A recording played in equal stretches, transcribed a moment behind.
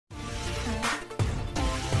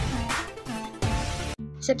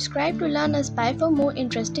Subscribe to LearnerzSpy for more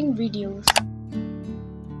interesting videos.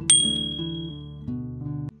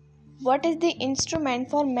 What is the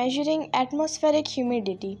instrument for measuring atmospheric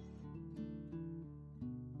humidity?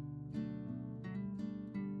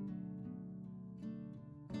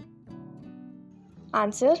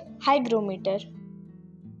 Answer: hygrometer.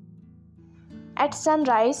 At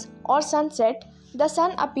sunrise or sunset, the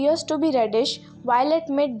sun appears to be reddish, while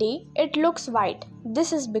at midday it looks white.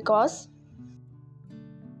 This is because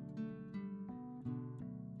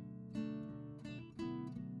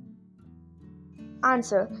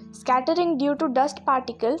Answer: scattering due to dust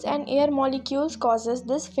particles and air molecules causes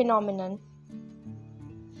this phenomenon.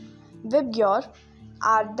 Vibgyor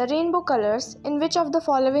are the rainbow colors in which of the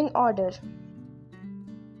following order?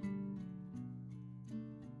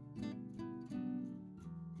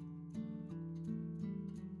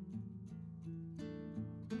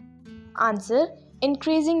 Answer: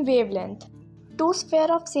 increasing wavelength. Two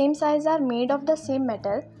spheres of same size are made of the same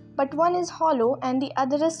metal, but one is hollow and the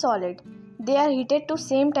other is solid. They are heated to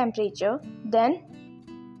same temperature. Then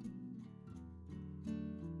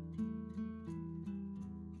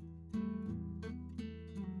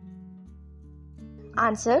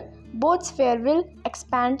Answer: both spheres will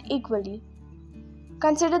expand equally.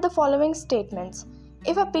 Consider the following statements.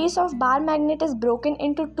 If a piece of bar magnet is broken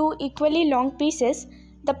into two equally long pieces,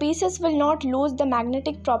 the pieces will not lose the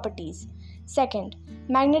magnetic properties. Second,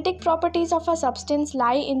 magnetic properties of a substance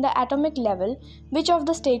lie in the atomic level. Which of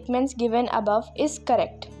the statements given above is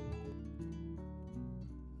correct?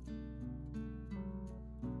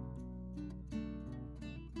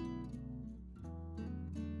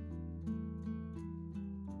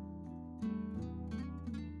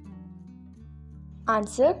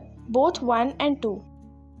 Answer: both 1 and 2.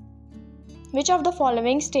 Which of the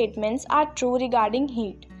following statements are true regarding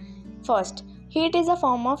heat? First, heat is a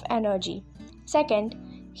form of energy. Second,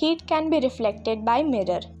 heat can be reflected by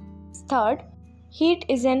mirror. Third, heat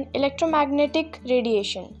is an electromagnetic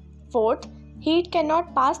radiation. Fourth, heat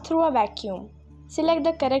cannot pass through a vacuum. Select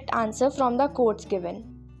the correct answer from the quotes given.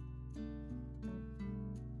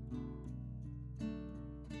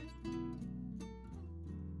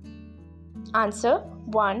 Answer: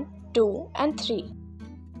 1, 2 and 3.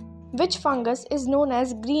 Which fungus is known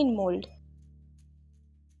as green mold?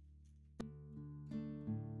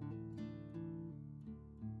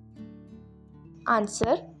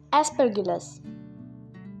 Answer: aspergillus.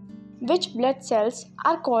 Which blood cells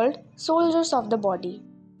are called soldiers of the body?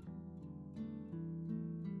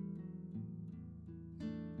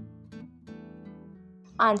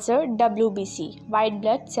 Answer: WBC, white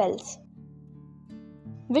blood cells.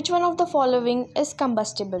 Which one of the following is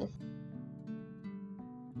combustible?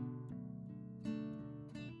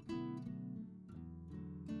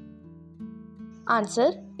 Answer: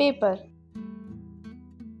 paper.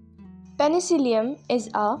 Penicillium is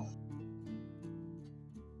a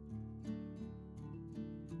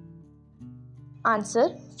Answer: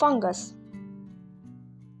 fungus.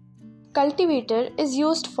 Cultivator is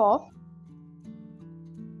used for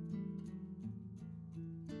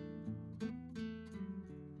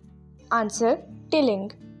Answer: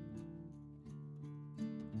 tilling.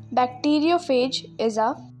 Bacteriophage is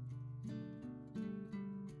a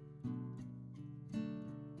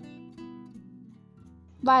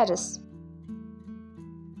virus.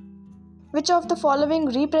 Which of the following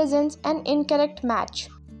represents an incorrect match?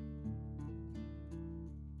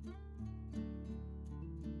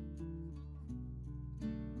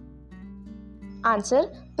 Answer: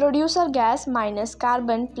 producer gas minus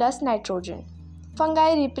carbon plus nitrogen.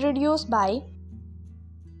 Fungi reproduce by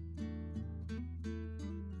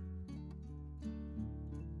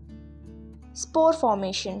spore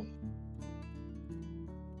formation.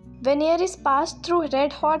 When air is passed through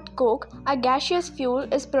red-hot coke, a gaseous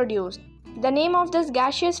fuel is produced. The name of this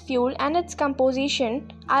gaseous fuel and its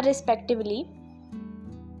composition are respectively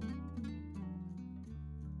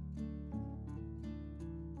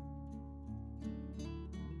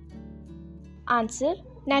Answer: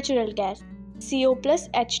 natural gas, CO plus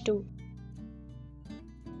H2.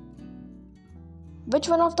 Which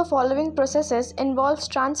one of the following processes involves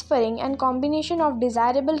transferring and combination of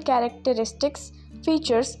desirable characteristics,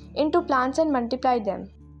 features into plants and multiply them?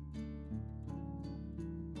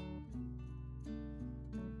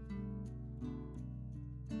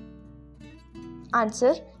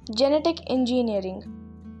 Answer: genetic engineering.